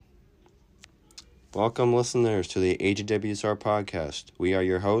Welcome, listeners, to the AGWSR podcast. We are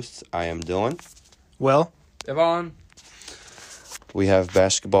your hosts. I am Dylan. Will. Yvonne. We have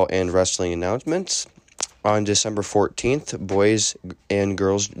basketball and wrestling announcements. On December 14th, boys and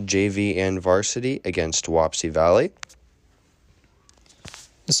girls JV and varsity against Wapsie Valley.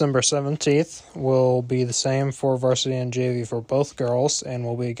 December 17th will be the same for varsity and JV for both girls, and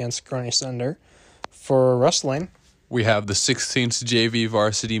will be against Gurney Center. For wrestling, We have the 16th JV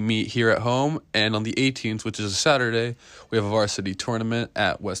varsity meet here at home, and on the 18th, which is a Saturday, we have a varsity tournament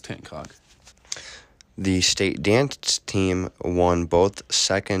at West Hancock. The state dance team won both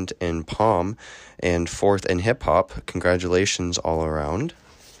second in Palm and fourth in hip hop. Congratulations all around.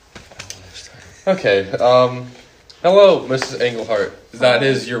 Okay, hello, Mrs. Engelhardt. That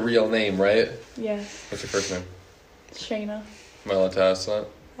is your real name, right? Yes. What's your first name? Shayna. Am I allowed to ask that?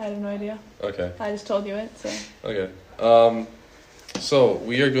 I have no idea. Okay, I just told you it, so. okay. So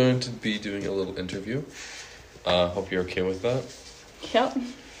we are going to be doing a little interview. Hope you're okay with that. Yep.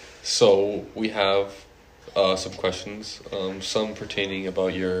 So we have some questions, some pertaining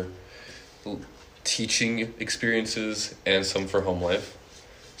about your teaching experiences and some for home life.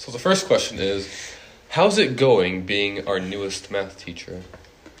 So the first question is, how's it going being our newest math teacher?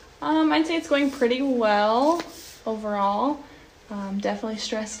 I'd say it's going pretty well overall. Definitely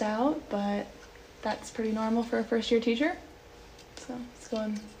stressed out, but that's pretty normal for a first year teacher. So it's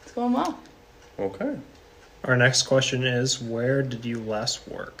going well. Okay. our next question is, where did you last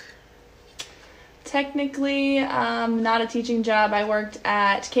work? Technically, not a teaching job. I worked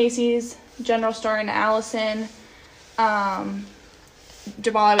at Casey's General Store in Allison. While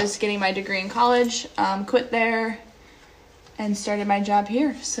I was getting my degree in college, quit there and started my job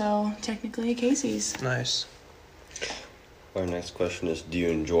here. So technically Casey's. Nice. Our next question is, do you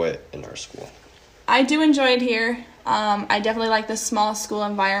enjoy it in our school? I do enjoy it here. I definitely like the small school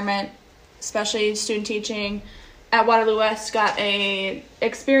environment, especially student teaching. At Waterloo West, got a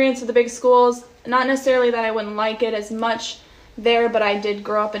experience with the big schools. Not necessarily that I wouldn't like it as much there, but I did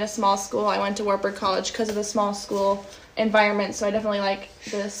grow up in a small school. I went to Wartburg College because of the small school environment, so I definitely like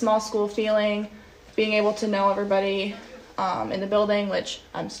the small school feeling, being able to know everybody in the building, which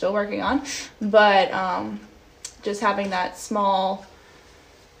I'm still working on, but just having that small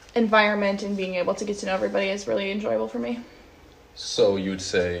environment and being able to get to know everybody is really enjoyable for me. So you would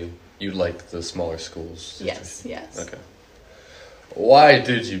say you like the smaller schools? Yes. Okay. Why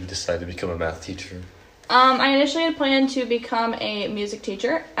did you decide to become a math teacher? I initially had planned to become a music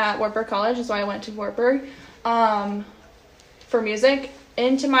teacher at Wartburg College, so I went to Wartburg for music.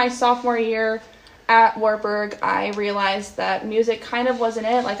 Into my sophomore year at Wartburg, I realized that music kind of wasn't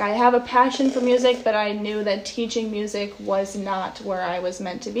it. Like, I have a passion for music, but I knew that teaching music was not where I was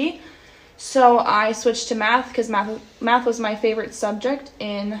meant to be. So I switched to math because math was my favorite subject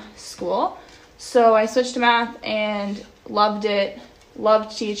in school. So I switched to math and loved it,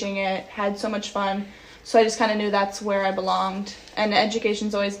 loved teaching it, had so much fun. So I just kind of knew that's where I belonged. And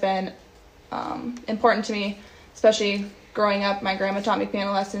education's always been important to me, especially growing up. My grandma taught me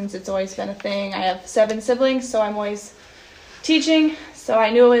piano lessons. It's always been a thing. I have 7 siblings, so I'm always teaching. So I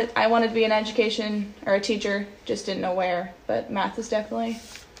knew it. I wanted to be an education or a teacher, just didn't know where. But math is definitely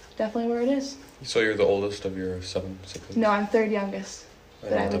where it is. So you're the oldest of your 7 siblings? No, I'm third youngest,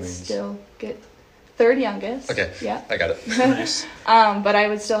 but I what that would means. still get third youngest. Okay. Yeah. I got it. Nice. But I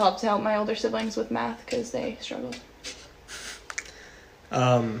would still help my older siblings with math because they struggled.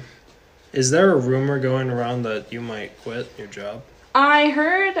 Is there a rumor going around that you might quit your job? I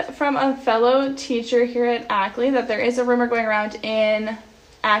heard from a fellow teacher here at Ackley that there is a rumor going around in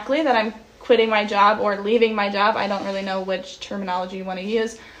Ackley that I'm quitting my job or leaving my job. I don't really know which terminology you want to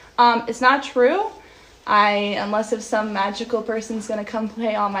use. It's not true. Unless if some magical person's going to come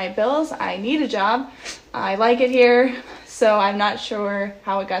pay all my bills, I need a job. I like it here, so I'm not sure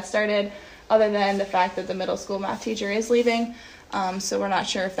how it got started, other than the fact that the middle school math teacher is leaving. So we're not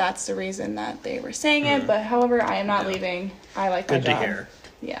sure if that's the reason that they were saying it, but however, I am not leaving. I like my Good job. to hear.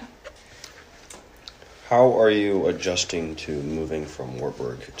 Yeah. How are you adjusting to moving from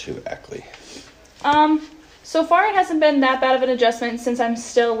Wartburg to Eckley? So far it hasn't been that bad of an adjustment since I'm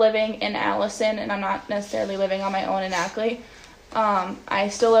still living in Allison and I'm not necessarily living on my own in Ackley. I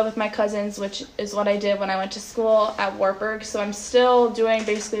still live with my cousins, which is what I did when I went to school at Wartburg, so I'm still doing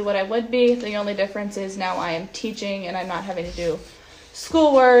basically what I would be. The only difference is now I am teaching and I'm not having to do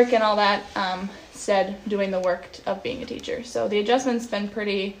schoolwork and all that, instead doing the work of being a teacher. So the adjustment's been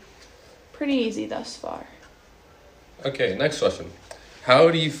pretty easy thus far. Okay, next question.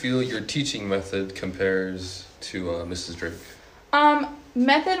 How do you feel your teaching method compares to Mrs. Drake?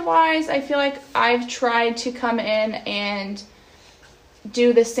 Method-wise, I feel like I've tried to come in and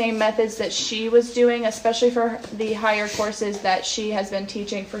do the same methods that she was doing, especially for the higher courses that she has been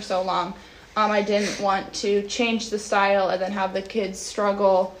teaching for so long. I didn't want to change the style and then have the kids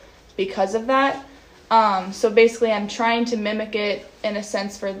struggle because of that. So basically I'm trying to mimic it in a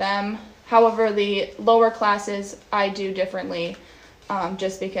sense for them. However, the lower classes I do differently,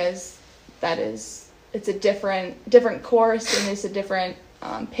 just because it's a different course and it's a different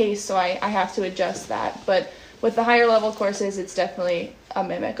pace, so I have to adjust that. But with the higher level courses, it's definitely a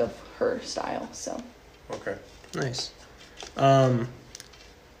mimic of her style. So. Okay. Nice.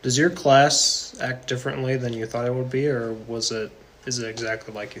 Does your class act differently than you thought it would be, or is it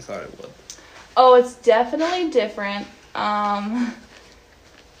exactly like you thought it would? Oh, it's definitely different.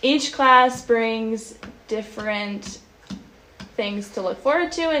 Each class brings different things to look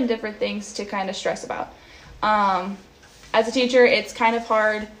forward to and different things to kind of stress about. As a teacher, it's kind of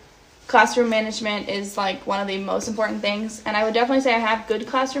hard. Classroom management is like one of the most important things, and I would definitely say I have good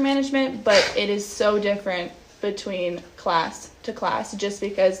classroom management, but it is so different between class to class just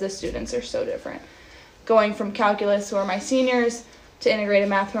because the students are so different. Going from calculus, who are my seniors, to integrated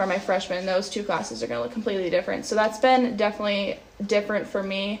math, who are my freshmen, those two classes are going to look completely different. So that's been definitely different for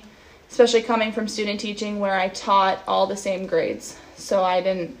me, especially coming from student teaching where I taught all the same grades. So I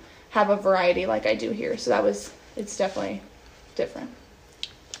didn't have a variety like I do here. So it's definitely different.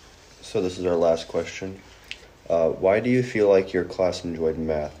 So this is our last question. Why do you feel like your class enjoyed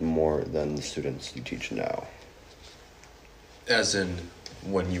math more than the students you teach now? As in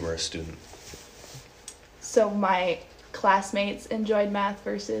when you were a student. So my classmates enjoyed math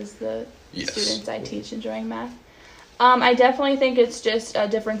versus the Yes. students I teach enjoying math. I definitely think it's just a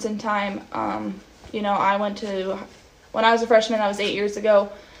difference in time. When I was a freshman, that was 8 years ago,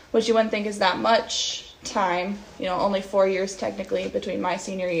 which you wouldn't think is that much time. Only 4 years technically between my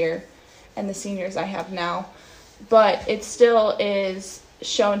senior year and the seniors I have now. But it still is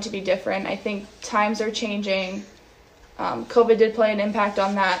shown to be different. I think times are changing. COVID did play an impact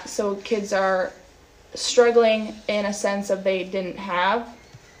on that, so kids are struggling in a sense of they didn't have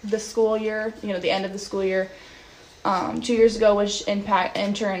the school year, the end of the school year 2 years ago, which in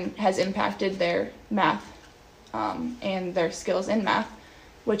turn has impacted their math and their skills in math,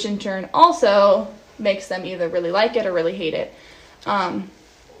 which in turn also makes them either really like it or really hate it.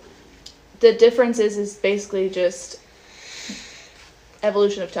 The difference is basically just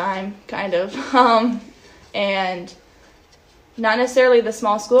evolution of time, kind of, and not necessarily the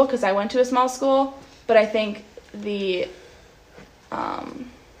small school, because I went to a small school, but I think the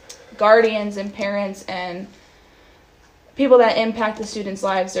guardians and parents and people that impact the students'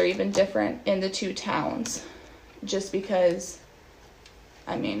 lives are even different in the two towns, just because,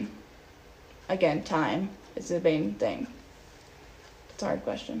 again, time is the main thing. It's a hard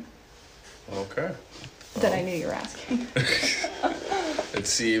question. Okay. That I knew you were asking. It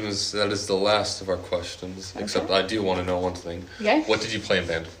seems that is the last of our questions, except I do want to know one thing. Okay. What did you play in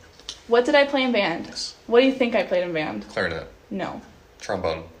band? What did I play in band? Yes. What do you think I played in band? Clarinet. No.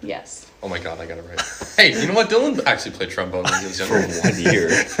 Trombone. Yes. Oh my god, I got it right. Hey, you know what? Dylan actually played trombone when he was For younger. 1 year.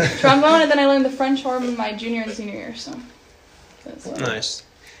 Trombone, and then I learned the French horn in my junior and senior year, so. Nice.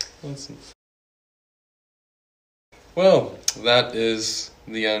 Well, that is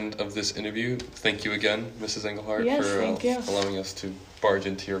the end of this interview. Thank you again, Mrs. Engelhardt, Yes, for thank you. allowing us to barge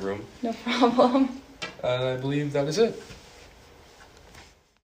into your room. No problem. And I believe that is it.